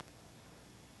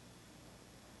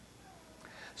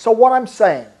 So what I'm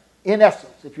saying, in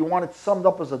essence, if you want it summed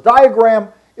up as a diagram,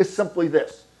 is simply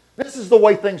this. This is the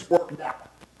way things work now.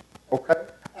 Okay?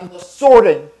 And the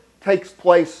sorting takes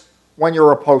place when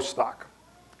you're a postdoc.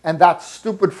 And that's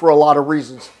stupid for a lot of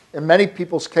reasons. In many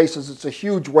people's cases, it's a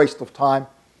huge waste of time.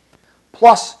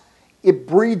 Plus, it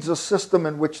breeds a system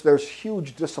in which there's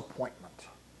huge disappointment.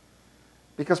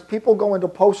 Because people go into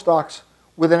postdocs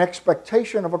with an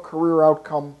expectation of a career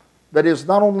outcome that is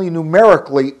not only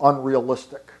numerically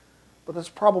unrealistic, but it's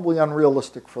probably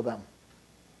unrealistic for them.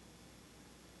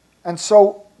 And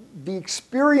so the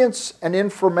experience and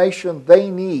information they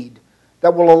need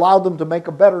that will allow them to make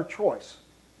a better choice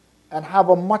and have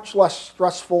a much less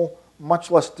stressful,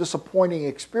 much less disappointing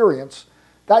experience,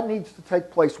 that needs to take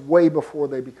place way before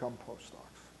they become postdocs.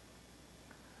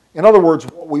 In other words,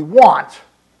 what we want,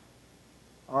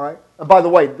 all right, and by the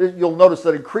way, you'll notice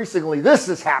that increasingly this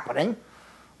is happening,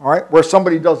 all right, where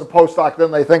somebody does a postdoc,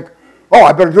 then they think, oh,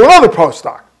 I better do another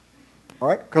postdoc, all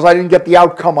right, because I didn't get the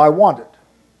outcome I wanted.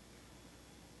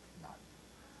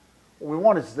 What we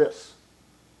want is this.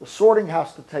 The sorting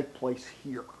has to take place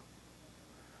here.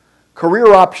 Career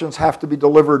options have to be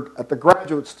delivered at the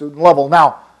graduate student level.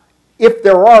 Now, if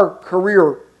there are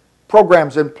career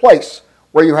programs in place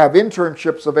where you have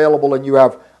internships available and you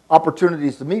have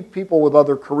opportunities to meet people with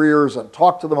other careers and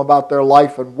talk to them about their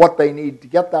life and what they need to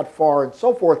get that far and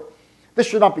so forth, this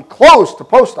should not be closed to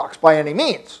postdocs by any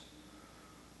means.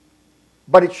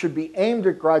 But it should be aimed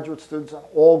at graduate students, and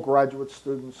all graduate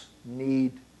students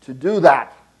need to do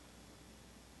that.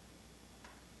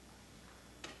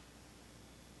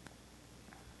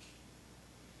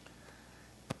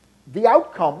 The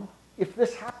outcome, if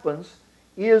this happens,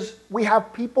 is we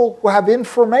have people who have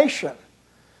information.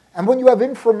 And when you have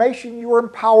information, you are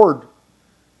empowered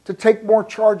to take more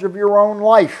charge of your own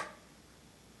life.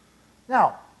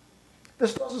 Now,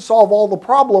 this doesn't solve all the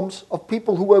problems of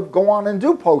people who go on and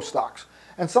do postdocs.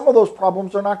 And some of those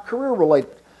problems are not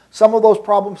career-related. Some of those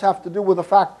problems have to do with the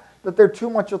fact that they're too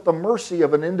much at the mercy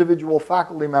of an individual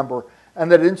faculty member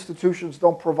and that institutions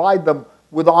don't provide them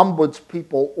with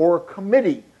ombudspeople or a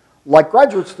committee like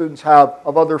graduate students have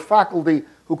of other faculty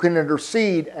who can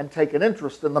intercede and take an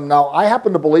interest in them. Now, I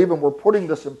happen to believe, and we're putting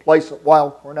this in place at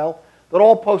Weill Cornell, that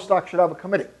all postdocs should have a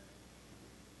committee,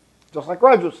 just like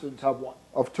graduate students have one,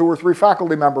 of 2 or 3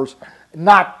 faculty members,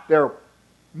 not their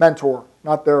mentor,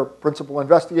 not their principal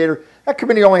investigator. That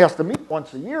committee only has to meet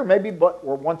once a year, maybe,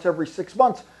 or once every 6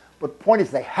 months. But the point is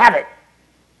they have it.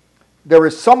 There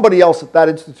is somebody else at that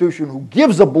institution who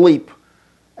gives a bleep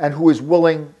and who is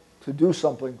willing to do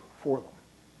something for them.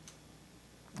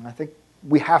 And I think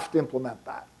we have to implement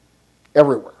that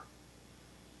everywhere.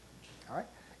 All right?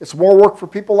 It's more work for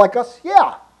people like us?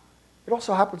 Yeah. It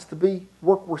also happens to be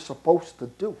work we're supposed to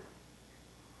do.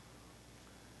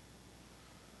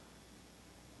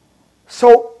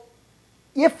 So,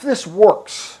 if this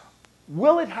works,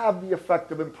 will it have the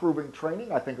effect of improving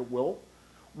training? I think it will.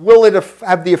 Will it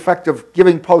have the effect of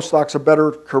giving postdocs a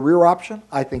better career option?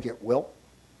 I think it will.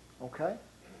 Okay?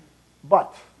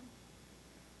 But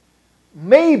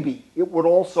maybe it would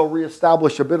also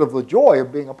reestablish a bit of the joy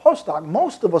of being a postdoc.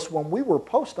 Most of us, when we were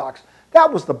postdocs,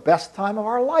 that was the best time of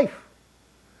our life.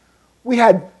 We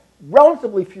had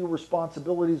relatively few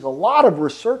responsibilities, a lot of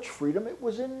research freedom. It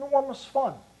was enormous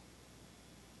fun.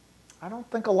 I don't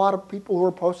think a lot of people who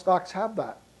are postdocs have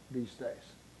that these days.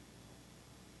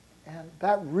 And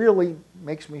that really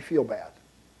makes me feel bad,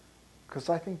 because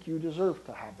I think you deserve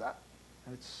to have that.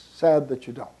 And it's sad that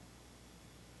you don't.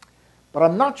 But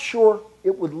I'm not sure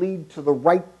it would lead to the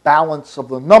right balance of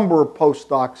the number of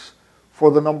postdocs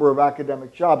for the number of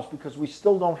academic jobs, because we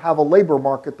still don't have a labor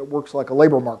market that works like a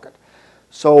labor market.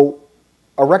 So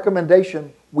a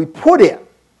recommendation we put in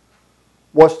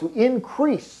was to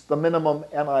increase the minimum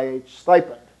NIH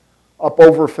stipend up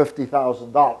over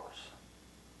 $50,000.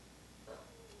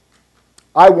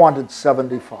 I wanted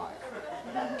 75.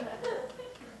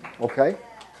 Okay?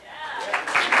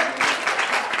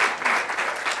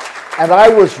 And I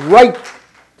was right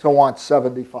to want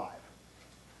 75.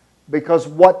 Because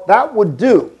what that would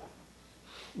do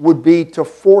would be to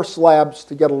force labs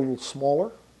to get a little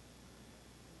smaller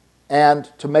and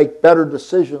to make better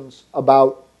decisions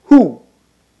about who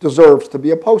deserves to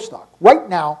be a postdoc. Right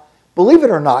now, believe it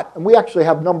or not, and we actually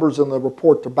have numbers in the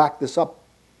report to back this up,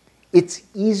 it's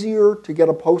easier to get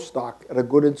a postdoc at a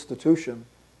good institution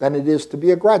than it is to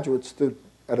be a graduate student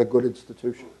at a good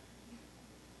institution.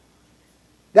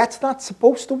 That's not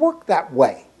supposed to work that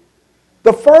way.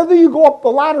 The further you go up the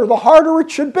ladder, the harder it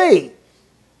should be.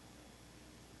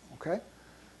 Okay?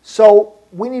 So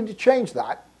we need to change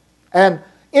that. And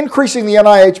increasing the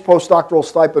NIH postdoctoral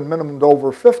stipend minimum to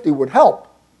over 50 would help.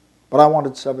 But I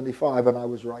wanted 75, and I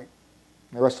was right.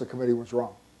 The rest of the committee was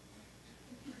wrong.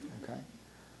 Okay?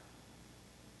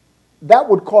 That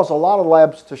would cause a lot of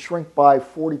labs to shrink by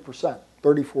 40%,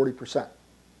 30, 40%.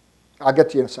 I'll get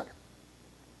to you in a second.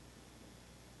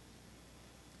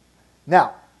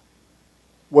 Now,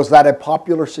 was that a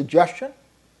popular suggestion?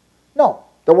 No.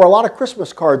 There were a lot of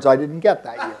Christmas cards I didn't get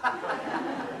that year.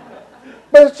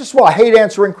 But it's just, well, I hate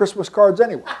answering Christmas cards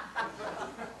anyway.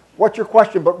 What's your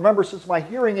question? But remember, since my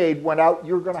hearing aid went out,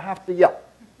 you're going to have to yell.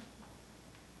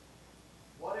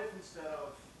 What if instead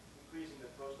of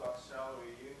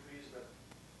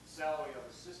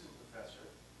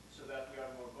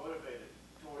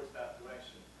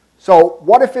So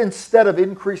what if instead of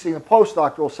increasing the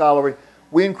postdoctoral salary,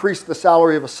 we increase the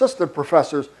salary of assistant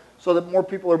professors so that more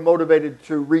people are motivated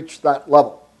to reach that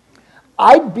level?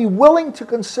 I'd be willing to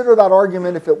consider that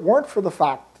argument if it weren't for the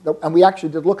fact that, and we actually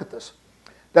did look at this,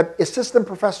 that assistant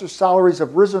professors' salaries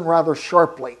have risen rather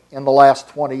sharply in the last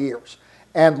 20 years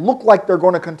and look like they're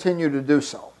going to continue to do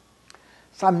so.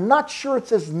 So I'm not sure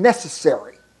it's as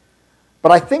necessary,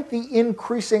 but I think the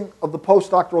increasing of the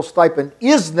postdoctoral stipend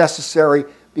is necessary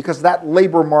because that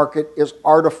labor market is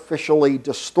artificially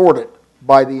distorted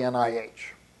by the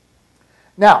NIH.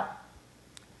 Now,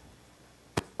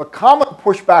 a common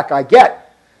pushback I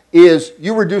get is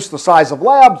you reduce the size of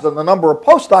labs and the number of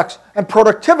postdocs and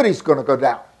productivity is going to go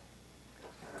down.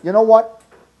 You know what?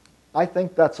 I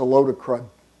think that's a load of crud.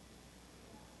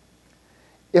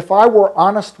 If I were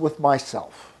honest with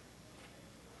myself,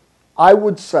 I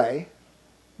would say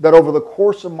that over the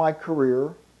course of my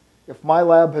career, if my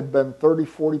lab had been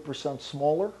 30–40%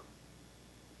 smaller,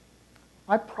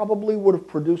 I probably would have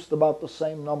produced about the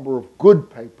same number of good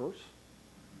papers,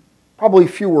 probably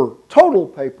fewer total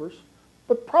papers,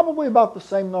 but probably about the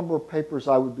same number of papers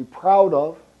I would be proud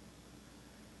of.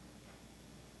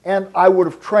 And I would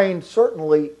have trained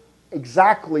certainly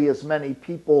exactly as many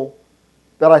people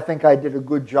that I think I did a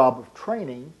good job of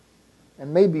training,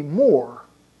 and maybe more,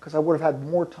 because I would have had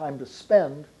more time to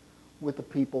spend with the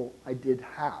people I did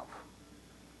have.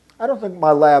 I don't think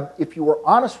my lab, if you were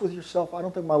honest with yourself, I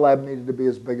don't think my lab needed to be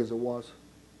as big as it was.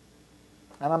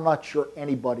 And I'm not sure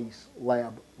anybody's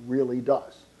lab really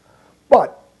does.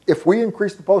 But if we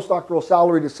increase the postdoctoral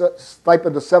salary to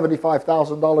stipend to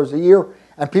 $75,000 a year,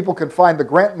 and people can find the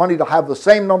grant money to have the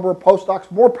same number of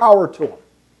postdocs, more power to them.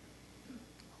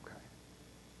 Okay.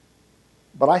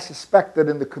 But I suspect that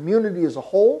in the community as a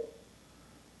whole,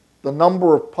 the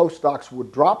number of postdocs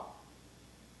would drop,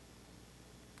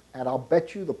 and I'll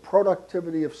bet you the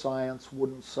productivity of science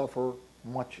wouldn't suffer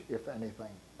much, if anything,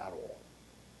 at all.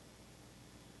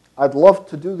 I'd love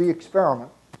to do the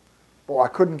experiment, but I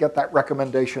couldn't get that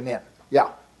recommendation in.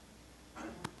 Yeah?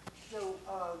 So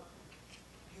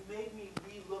you made me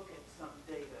relook at some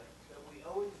data that we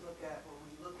always look at when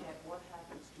we look at what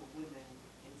happens to women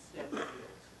in STEM fields.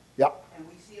 Yeah. And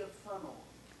we see a funnel.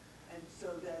 And so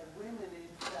that women,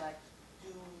 in fact,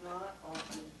 do not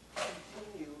often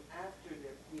continue after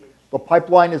their PhD. The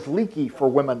pipeline is leaky for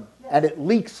women, and it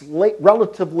leaks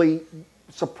relatively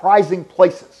surprising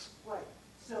places. Right.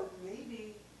 So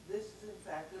maybe this is, in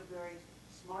fact, a very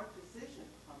smart decision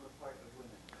on the part of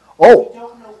women. Oh. We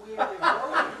don't know where they're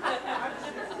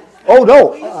going. Oh,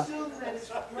 no. We assume that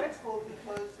it's dreadful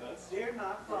because they're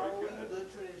not following the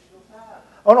traditional path.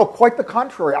 Oh, no, quite the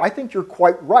contrary. I think you're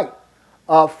quite right.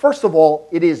 First of all,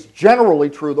 it is generally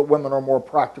true that women are more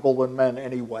practical than men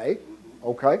anyway,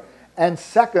 okay? And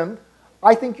second,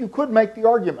 I think you could make the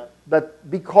argument that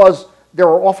because there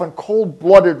are often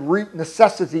cold-blooded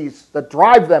necessities that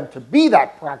drive them to be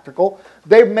that practical,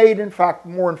 they've made, in fact,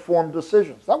 more informed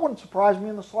decisions. That wouldn't surprise me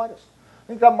in the slightest. I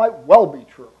think that might well be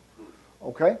true,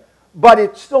 okay? But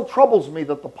it still troubles me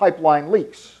that the pipeline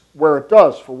leaks where it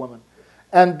does for women.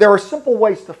 And there are simple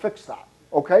ways to fix that,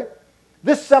 okay?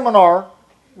 This seminar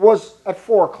was at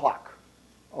 4 o'clock,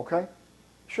 okay?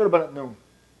 Should have been at noon,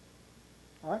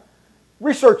 all right?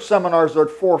 Research seminars are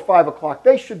at 4 or 5 o'clock.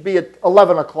 They should be at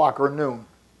 11 o'clock or noon,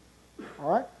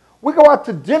 all right? We go out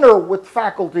to dinner with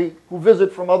faculty who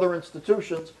visit from other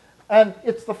institutions, and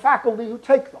it's the faculty who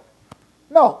take them.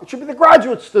 No, it should be the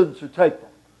graduate students who take them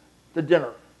to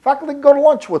dinner. Faculty can go to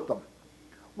lunch with them.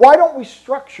 Why don't we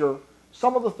structure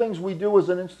some of the things we do as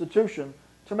an institution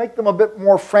to make them a bit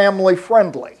more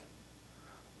family-friendly?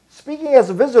 Speaking as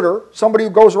a visitor, somebody who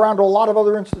goes around to a lot of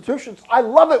other institutions, I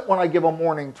love it when I give a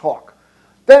morning talk.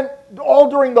 Then, all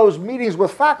during those meetings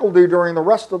with faculty during the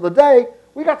rest of the day,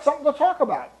 we got something to talk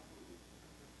about.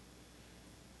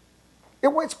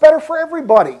 It's better for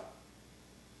everybody,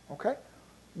 okay?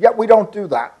 Yet we don't do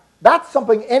that. That's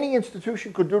something any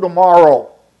institution could do tomorrow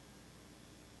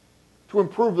to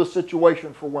improve the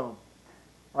situation for women,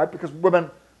 right? Because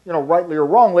women, you know, rightly or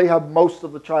wrongly, have most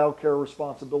of the child care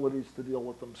responsibilities to deal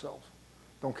with themselves.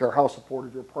 Don't care how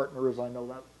supportive your partner is, I know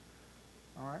that.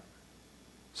 All right?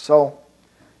 So,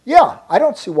 yeah, I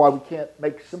don't see why we can't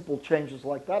make simple changes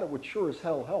like that. It would sure as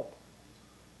hell help.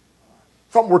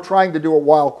 Something we're trying to do at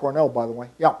Weill Cornell, by the way.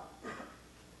 Yeah.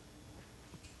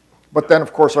 But then,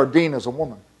 of course, our dean is a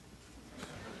woman.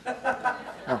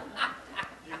 Yeah.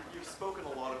 You've spoken a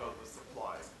lot about the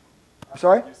supply. I'm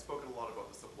sorry? You've spoken a lot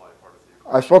about the supply part of the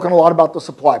equation. I've spoken a lot about the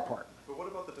supply part. But what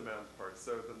about the demand part?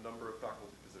 So the number of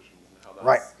faculty positions and how that's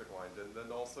Right. declined, and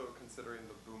then also considering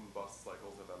the boom-bust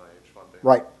cycles of NIH funding.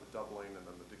 Right. The doubling and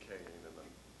then the decaying and then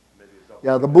maybe a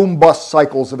Yeah, the boom-bust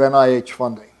cycles of NIH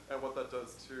funding. And what that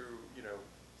does to,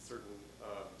 certain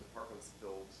departments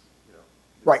build,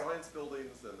 Right. science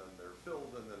buildings, and then they're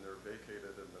filled, and then they're vacated,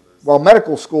 and then there's... Well,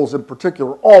 medical schools in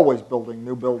particular are always building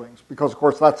new buildings because, of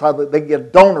course, that's how they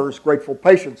get donors, grateful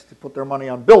patients, to put their money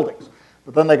on buildings.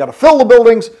 But then they got to fill the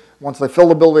buildings. Once they fill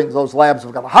the buildings, those labs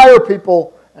have got to hire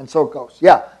people, and so it goes.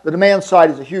 Yeah, the demand side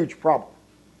is a huge problem.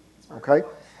 Okay?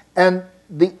 And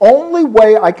the only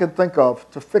way I can think of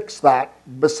to fix that,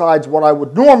 besides what I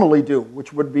would normally do,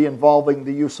 which would be involving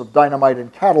the use of dynamite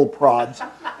and cattle prods,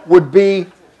 would be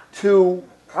to,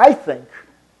 I think,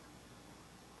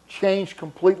 change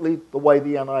completely the way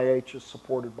the NIH is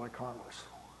supported by Congress.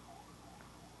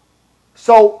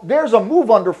 So there's a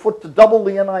move underfoot to double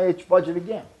the NIH budget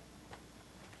again.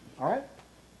 All right?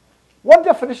 One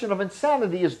definition of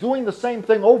insanity is doing the same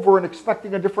thing over and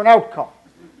expecting a different outcome.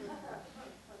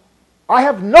 I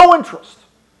have no interest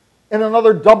in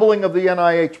another doubling of the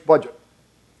NIH budget.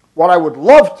 What I would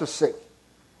love to see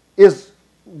is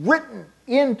written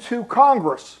into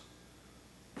Congress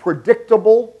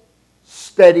predictable,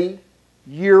 steady,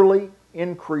 yearly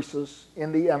increases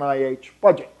in the NIH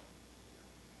budget.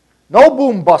 No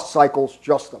boom-bust cycles,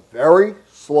 just a very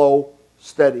slow,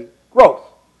 steady growth.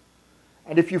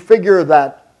 And if you figure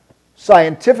that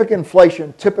scientific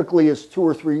inflation typically is 2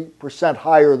 or 3%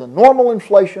 higher than normal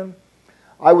inflation,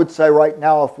 I would say right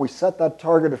now if we set that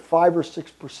target at 5 or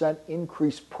 6%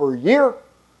 increase per year,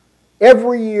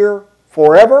 every year,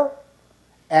 forever,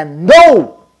 and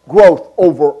no growth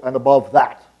over and above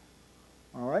that,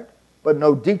 all right? But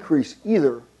no decrease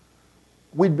either,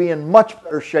 we'd be in much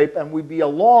better shape and we'd be a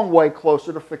long way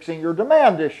closer to fixing your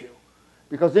demand issue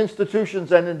because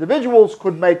institutions and individuals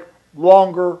could make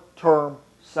longer-term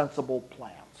sensible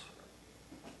plans,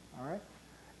 all right?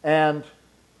 And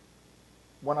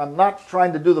when I'm not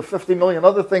trying to do the 50 million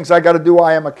other things I got to do,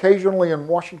 I am occasionally in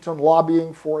Washington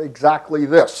lobbying for exactly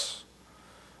this.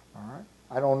 All right?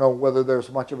 I don't know whether there's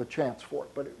much of a chance for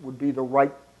it, but it would be the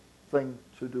right thing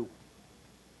to do.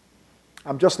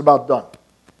 I'm just about done.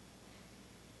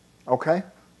 Okay?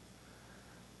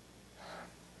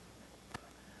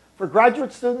 For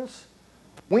graduate students,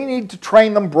 we need to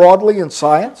train them broadly in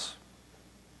science.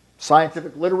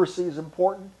 Scientific literacy is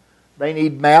important. They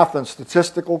need math and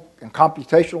statistical and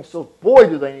computational skills. Boy,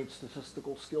 do they need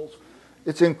statistical skills.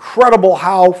 It's incredible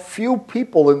how few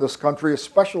people in this country,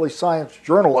 especially science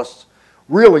journalists,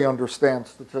 really understand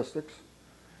statistics.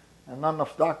 And not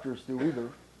enough doctors do either.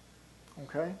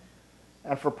 Okay?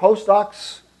 And for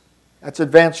postdocs, that's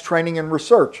advanced training in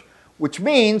research, which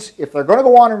means if they're going to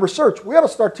go on in research, we ought to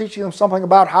start teaching them something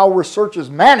about how research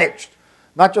is managed,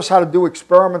 not just how to do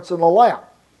experiments in the lab.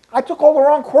 I took all the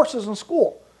wrong courses in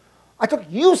school. I took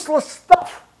useless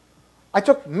stuff. I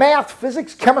took math,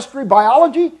 physics, chemistry,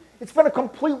 biology. It's been a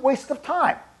complete waste of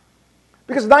time.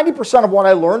 Because 90% of what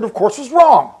I learned, of course, was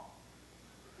wrong.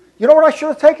 You know what I should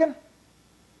have taken?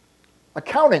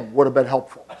 Accounting would have been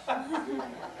helpful.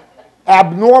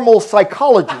 Abnormal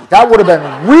psychology, that would have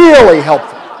been really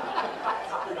helpful.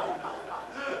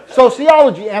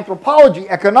 Sociology, anthropology,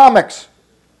 economics,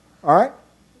 all right?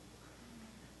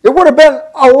 It would have been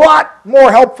a lot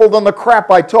more helpful than the crap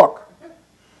I took.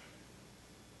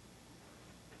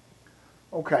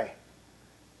 Okay.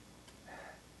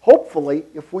 Hopefully,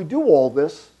 if we do all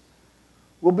this,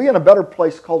 we'll be in a better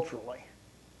place culturally.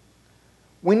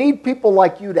 We need people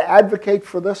like you to advocate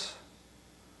for this,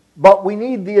 but we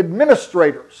need the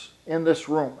administrators in this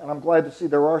room, and I'm glad to see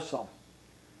there are some,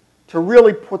 to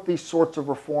really put these sorts of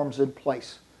reforms in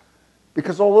place.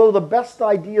 Because although the best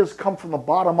ideas come from the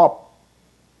bottom up,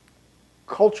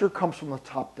 culture comes from the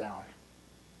top down.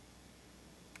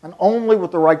 And only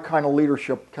with the right kind of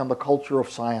leadership can the culture of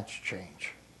science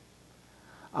change.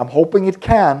 I'm hoping it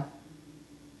can,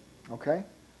 okay?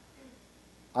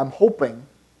 I'm hoping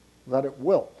that it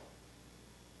will.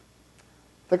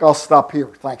 I think I'll stop here.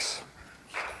 Thanks.